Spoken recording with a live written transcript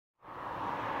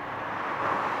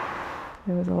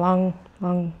It was a long,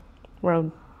 long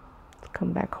road to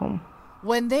come back home.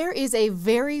 When there is a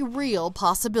very real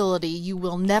possibility you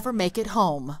will never make it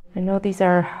home. I know these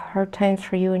are hard times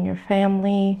for you and your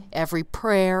family. Every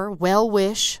prayer,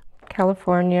 well-wish.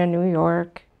 California, New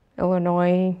York,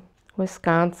 Illinois,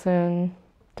 Wisconsin,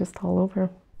 just all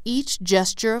over. Each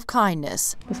gesture of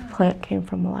kindness. This plant came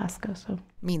from Alaska, so.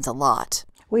 Means a lot.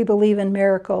 We believe in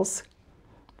miracles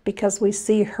because we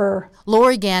see her.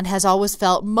 Lori Gann has always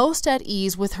felt most at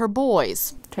ease with her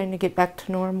boys. Trying to get back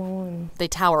to normal. And they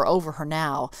tower over her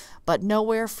now, but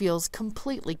nowhere feels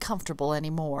completely comfortable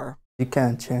anymore. You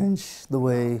can't change the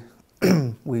way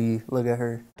we look at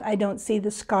her. I don't see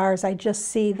the scars, I just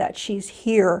see that she's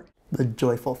here. The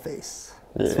joyful face.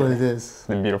 That's what it is.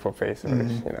 The beautiful face of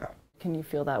it, you know. Can you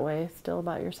feel that way still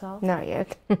about yourself? Not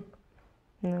yet.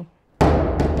 No.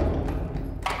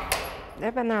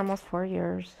 I've been there almost 4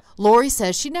 years. Lori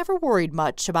says she never worried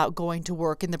much about going to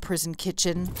work in the prison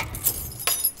kitchen.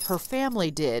 Her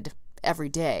family did, every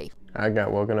day. I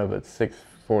got woken up at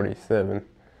 6:47.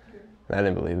 I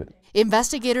didn't believe it.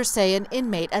 Investigators say an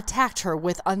inmate attacked her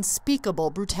with unspeakable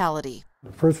brutality.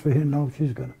 First we know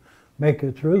she's going to make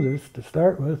it through this to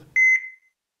start with.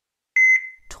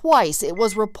 Twice it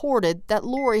was reported that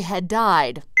Lori had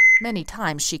died. Many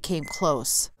times she came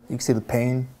close. You can see the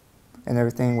pain and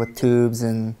everything with tubes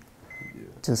and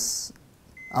just,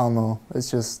 I don't know,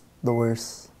 it's just the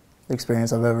worst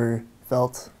experience I've ever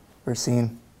felt or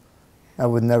seen. I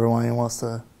would never want anyone else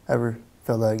to ever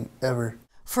feel that, ever.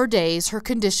 For days, her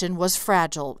condition was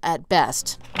fragile at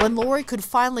best. When Lori could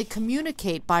finally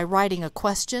communicate by writing a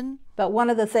question. But one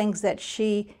of the things that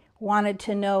she wanted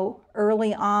to know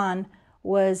early on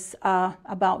was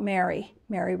about Mary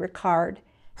Ricard.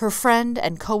 Her friend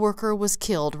and coworker was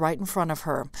killed right in front of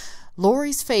her.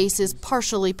 Lori's face is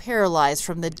partially paralyzed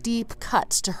from the deep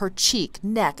cuts to her cheek,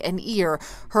 neck, and ear.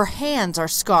 Her hands are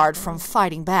scarred from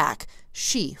fighting back.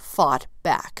 She fought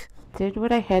back. Did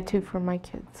what I had to for my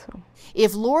kids. So.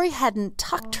 If Lori hadn't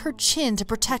tucked her chin to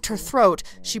protect her throat,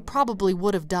 she probably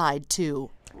would have died too.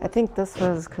 I think this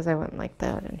was because I went like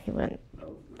that and he went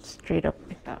straight up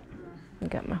like that. I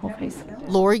got my whole face.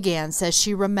 Lori Gann says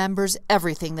she remembers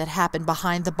everything that happened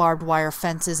behind the barbed wire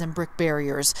fences and brick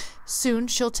barriers. Soon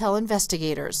she'll tell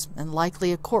investigators, and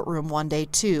likely a courtroom one day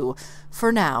too.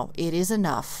 For now, it is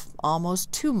enough,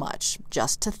 almost too much,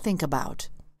 just to think about.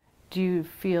 Do you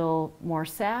feel more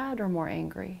sad or more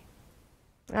angry?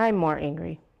 I'm more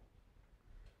angry.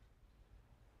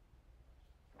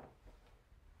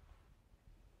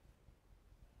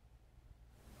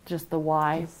 Just the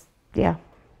why? Yeah.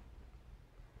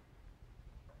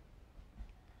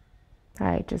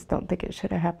 I just don't think it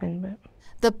should have happened, but...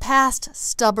 The past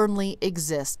stubbornly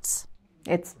exists.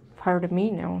 It's part of me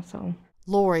now, so...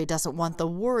 Lori doesn't want the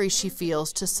worry she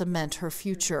feels to cement her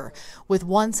future. With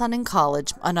one son in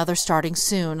college, another starting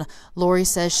soon, Lori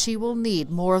says she will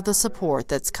need more of the support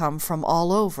that's come from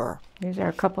all over. These are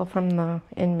a couple from the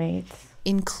inmates.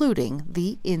 Including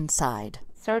the inside.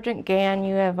 Sergeant Gann,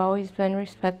 you have always been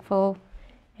respectful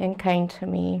and kind to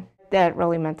me. That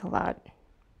really meant a lot.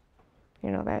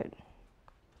 You know, that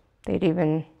they'd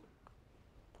even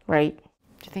write.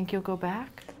 Do you think you'll go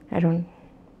back? I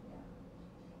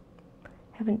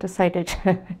haven't decided.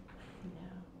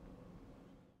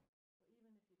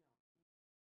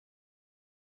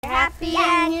 Happy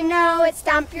and you know it,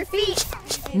 stomp your feet.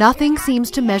 Nothing seems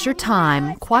to measure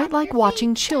time quite like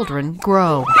watching children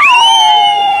grow.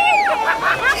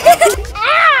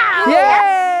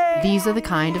 Yay! These are the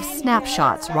kind of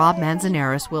snapshots Rob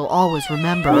Manzanares will always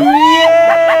remember.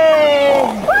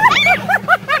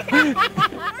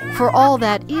 For all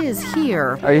that is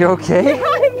here. Are you okay?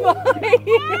 I'm fine.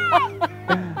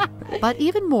 But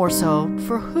even more so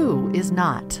for who is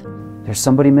not. There's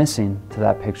somebody missing to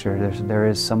that picture. There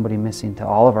is somebody missing to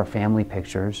all of our family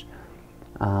pictures,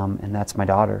 and that's my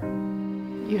daughter.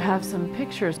 You have some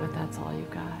pictures, but that's all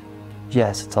you've got.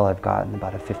 Yes, it's all I've got in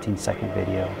about a 15-second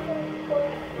video.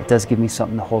 It does give me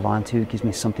something to hold on to. It gives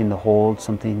me something to hold,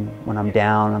 something when I'm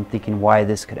down, I'm thinking why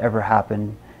this could ever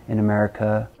happen in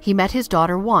America. He met his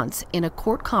daughter once in a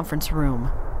court conference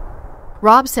room.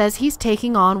 Rob says he's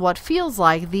taking on what feels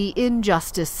like the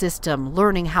injustice system,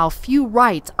 learning how few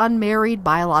rights unmarried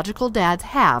biological dads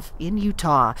have in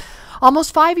Utah.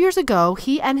 Almost 5 years ago,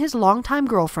 he and his longtime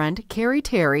girlfriend, Carrie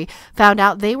Terry, found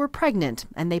out they were pregnant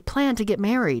and they planned to get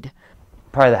married.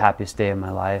 Probably the happiest day of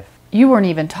my life. You weren't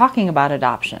even talking about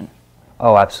adoption.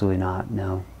 Oh, absolutely not.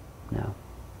 No.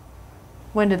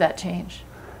 When did that change?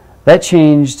 That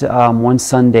changed one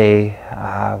Sunday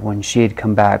when she had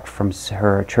come back from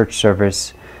her church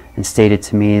service and stated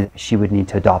to me that she would need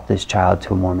to adopt this child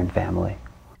to a Mormon family.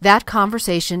 That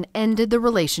conversation ended the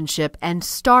relationship and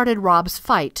started Rob's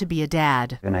fight to be a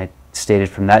dad. And I stated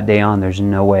from that day on, there's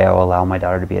no way I will allow my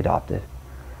daughter to be adopted.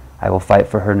 I will fight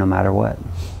for her no matter what.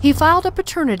 He filed a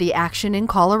paternity action in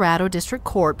Colorado District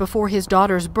Court before his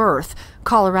daughter's birth.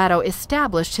 Colorado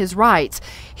established his rights.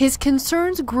 His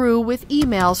concerns grew with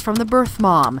emails from the birth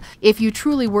mom. If you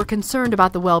truly were concerned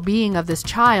about the well-being of this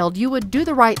child, you would do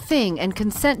the right thing and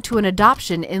consent to an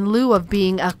adoption in lieu of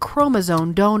being a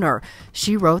chromosome donor.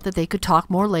 She wrote that they could talk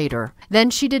more later. Then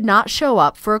she did not show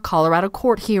up for a Colorado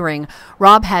court hearing.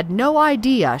 Rob had no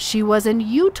idea she was in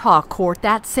Utah court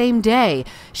that same day.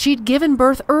 She'd given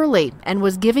birth early and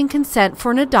was giving consent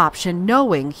for an adoption,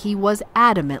 knowing he was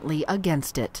adamantly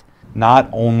against it. Not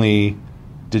only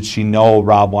did she know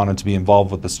Rob wanted to be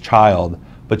involved with this child,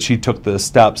 but she took the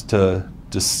steps to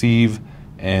deceive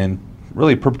and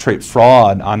really perpetrate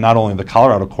fraud on not only the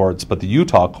Colorado courts, but the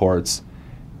Utah courts.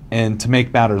 And to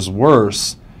make matters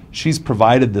worse, she's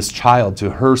provided this child to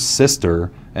her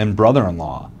sister and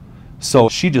brother-in-law. So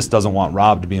she just doesn't want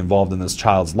Rob to be involved in this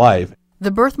child's life. The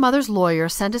birth mother's lawyer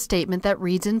sent a statement that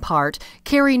reads in part,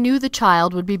 Carrie knew the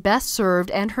child would be best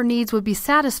served and her needs would be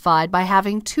satisfied by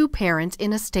having two parents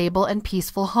in a stable and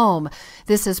peaceful home.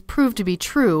 This has proved to be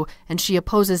true, and she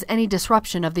opposes any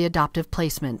disruption of the adoptive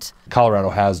placement.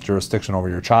 Colorado has jurisdiction over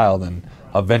your child, and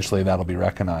eventually that'll be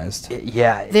recognized.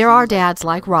 Yeah. There are dads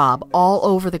like Rob all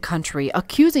over the country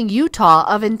accusing Utah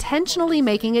of intentionally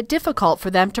making it difficult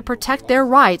for them to protect their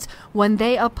rights when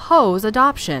they oppose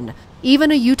adoption.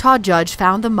 Even a Utah judge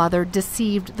found the mother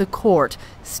deceived the court.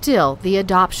 Still, the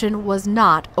adoption was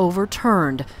not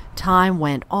overturned. Time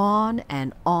went on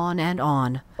and on and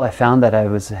on. I found that I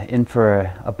was in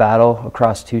for a battle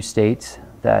across 2 states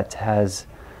that has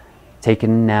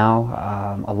taken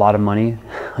now a lot of money,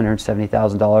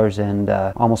 $170,000, and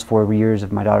almost 4 years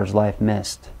of my daughter's life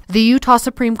missed. The Utah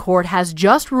Supreme Court has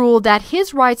just ruled that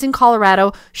his rights in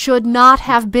Colorado should not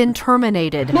have been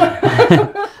terminated.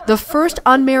 The first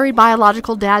unmarried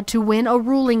biological dad to win a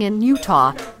ruling in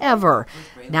Utah ever.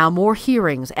 Now more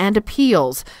hearings and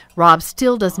appeals. Rob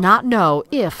still does not know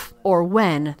if or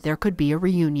when there could be a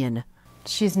reunion.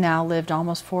 She's now lived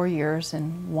almost 4 years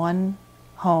in one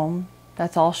home.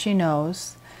 That's all she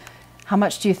knows. How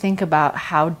much do you think about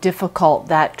how difficult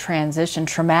that transition,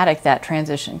 traumatic that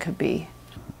transition could be?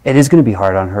 It is going to be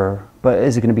hard on her, but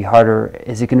is it going to be harder?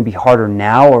 Is it going to be harder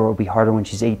now, or will it be harder when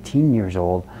she's 18 years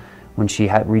old, when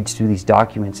she reads through these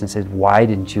documents and says, "Why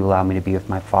didn't you allow me to be with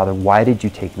my father? Why did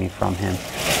you take me from him?"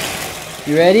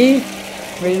 You ready?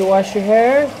 Ready to wash your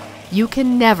hair? You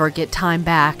can never get time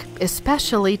back,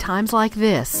 especially times like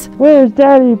this. Where's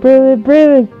Daddy?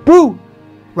 Breathing. Boo!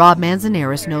 Rob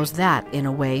Manzanares knows that in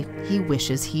a way he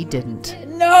wishes he didn't.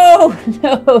 No,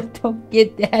 don't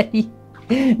get Daddy.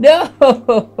 No!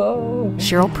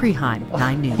 Cheryl Preheim,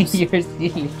 9 News. You're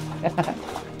silly.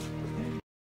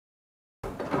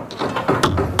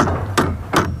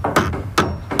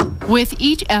 With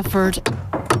each effort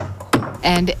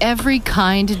and every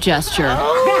kind gesture,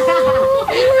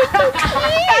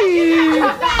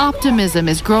 optimism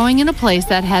is growing in a place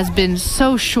that has been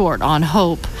so short on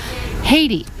hope.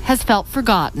 Haiti has felt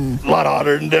forgotten. A lot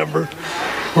hotter than Denver.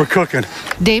 We're cooking.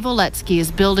 Dave Oletsky is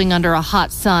building under a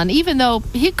hot sun, even though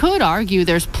he could argue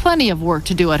there's plenty of work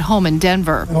to do at home in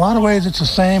Denver. In a lot of ways it's the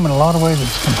same, in a lot of ways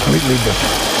it's completely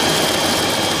different.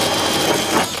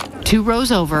 2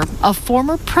 rows over, a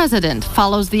former president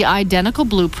follows the identical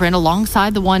blueprint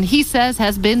alongside the one he says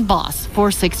has been boss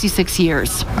for 66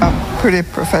 years. I'm a pretty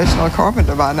professional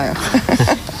carpenter by now.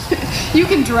 You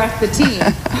can direct the team.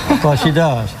 Well, she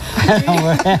does.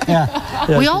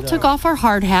 We all took off our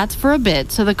hard hats for a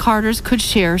bit so the Carters could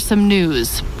share some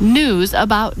news. News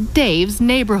about Dave's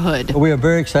neighborhood. We are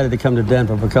very excited to come to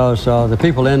Denver because the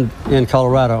people in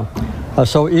Colorado are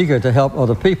so eager to help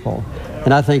other people.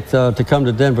 And I think to come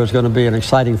to Denver is going to be an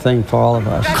exciting thing for all of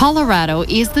us. Colorado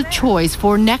is the choice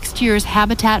for next year's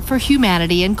Habitat for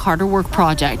Humanity and Carter Work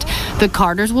Project. The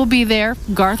Carters will be there,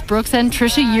 Garth Brooks and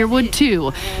Trisha Yearwood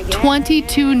too.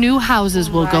 22 new houses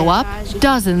will go up,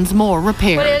 dozens more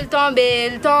repaired.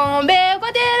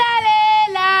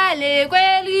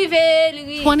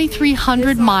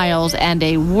 2,300 miles and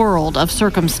a world of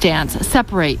circumstance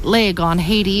separate Leogane,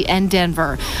 Haiti, and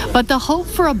Denver. But the hope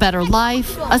for a better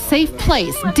life, a safe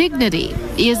place, dignity,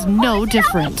 is no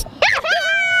different.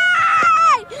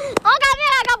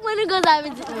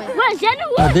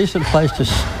 A decent place to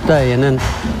stay, and then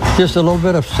just a little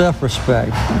bit of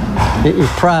self-respect,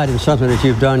 pride in something that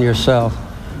you've done yourself,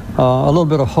 a little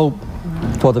bit of hope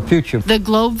for the future. The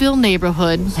Globeville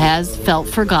neighborhood has felt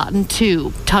forgotten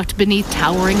too, tucked beneath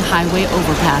towering highway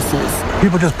overpasses.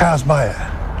 People just pass by it.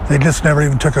 They just never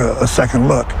even took a second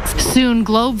look. Soon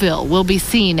Globeville will be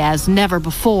seen as never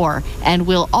before and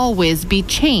will always be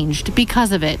changed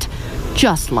because of it,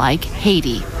 just like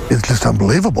Haiti. It's just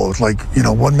unbelievable. It's like,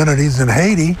 1 minute he's in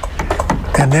Haiti,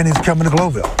 and then he's coming to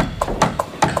Globeville.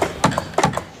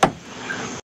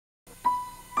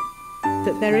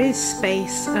 That there is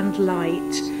space and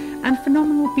light and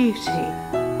phenomenal beauty.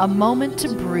 A moment to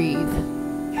breathe.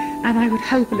 And I would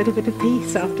hope a little bit of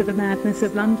peace after the madness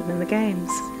of London and the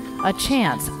Games. A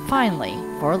chance, finally,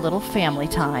 for a little family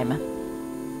time.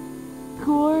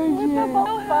 Gorgeous. This is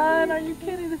so fun. Are you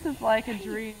kidding? This is like a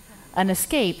dream. An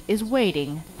escape is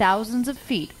waiting thousands of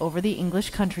feet over the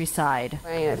English countryside.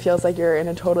 It feels like you're in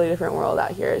a totally different world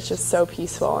out here. It's just so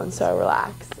peaceful and so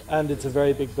relaxed. And it's a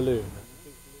very big balloon.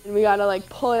 And we got to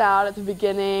pull it out at the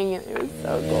beginning, and it was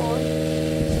so cool.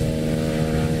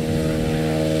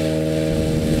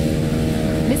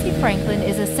 Missy Franklin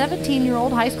is a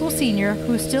 17-year-old high school senior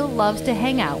who still loves to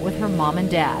hang out with her mom and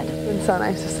dad. It's so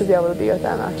nice just to be able to be with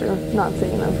them after not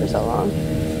seeing them for so long.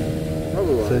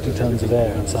 30 tons of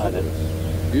air inside it,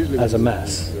 as a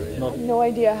mess. I have no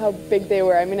idea how big they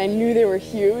were. I mean, I knew they were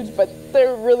huge, but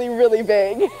they're really, really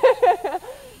big.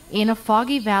 In a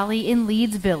foggy valley in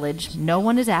Leeds Village, no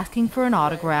one is asking for an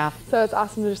autograph. So it's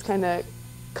awesome to just kind of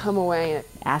come away.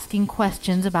 Asking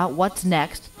questions about what's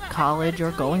next, college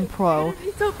or going pro. Are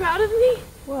you so proud of me?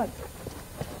 What?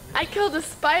 I killed a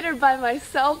spider by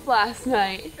myself last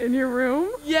night. In your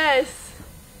room? Yes.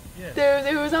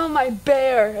 It was on my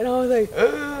bear, and I was like,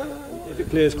 ugh. If it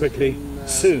clears quickly,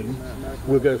 soon,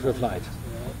 we'll go for a flight.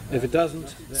 If it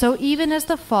doesn't... So even as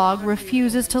the fog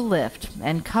refuses to lift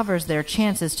and covers their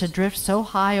chances to drift so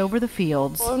high over the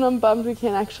fields... Well, I'm bummed we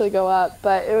can't actually go up,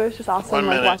 but it was just awesome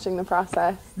watching the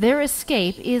process. Their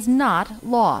escape is not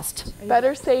lost.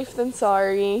 Better safe than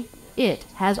sorry. It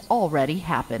has already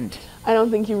happened. I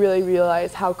don't think you really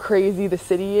realize how crazy the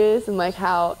city is and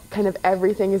how kind of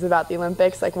everything is about the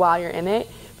Olympics while you're in it.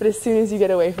 But as soon as you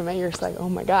get away from it, you're just like, oh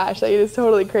my gosh, it is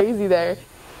totally crazy there.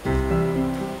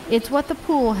 It's what the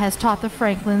pool has taught the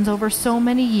Franklins over so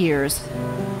many years.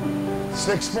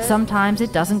 Sometimes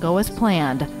it doesn't go as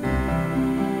planned.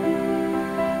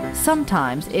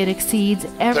 Sometimes it exceeds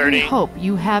every hope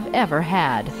you have ever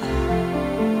had.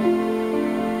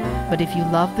 But if you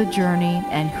love the journey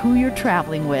and who you're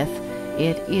traveling with,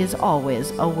 it is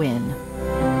always a win.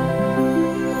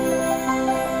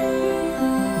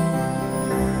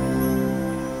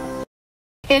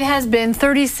 It has been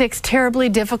 36 terribly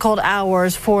difficult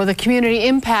hours for the community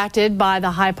impacted by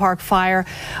the High Park fire,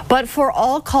 but for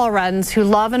all Coloradans who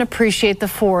love and appreciate the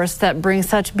forests that bring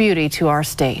such beauty to our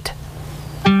state.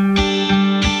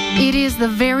 It is the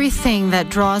very thing that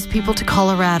draws people to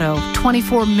Colorado.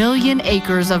 24 million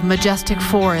acres of majestic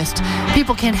forest.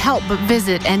 People can't help but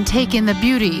visit and take in the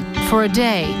beauty for a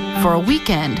day, for a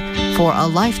weekend, for a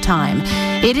lifetime.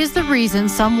 It is the reason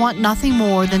some want nothing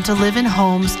more than to live in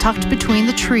homes tucked between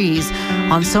the trees.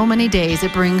 On so many days,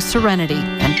 it brings serenity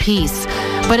and peace.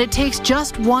 But it takes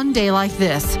just one day like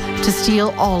this to steal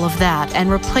all of that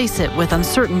and replace it with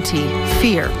uncertainty,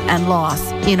 fear, and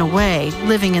loss. In a way,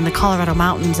 living in the Colorado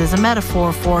mountains is a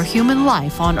metaphor for human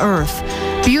life on Earth.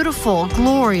 Beautiful,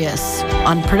 glorious,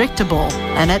 unpredictable,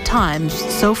 and at times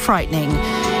so frightening.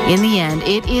 In the end,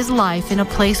 it is life in a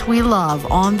place we love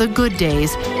on the good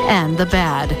days and the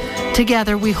bad.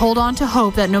 Together, we hold on to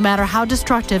hope that no matter how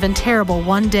destructive and terrible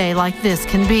one day like this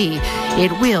can be,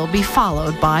 it will be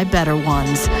followed by better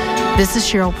ones. This is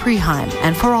Cheryl Preheim,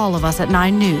 and for all of us at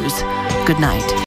 9 News, good night.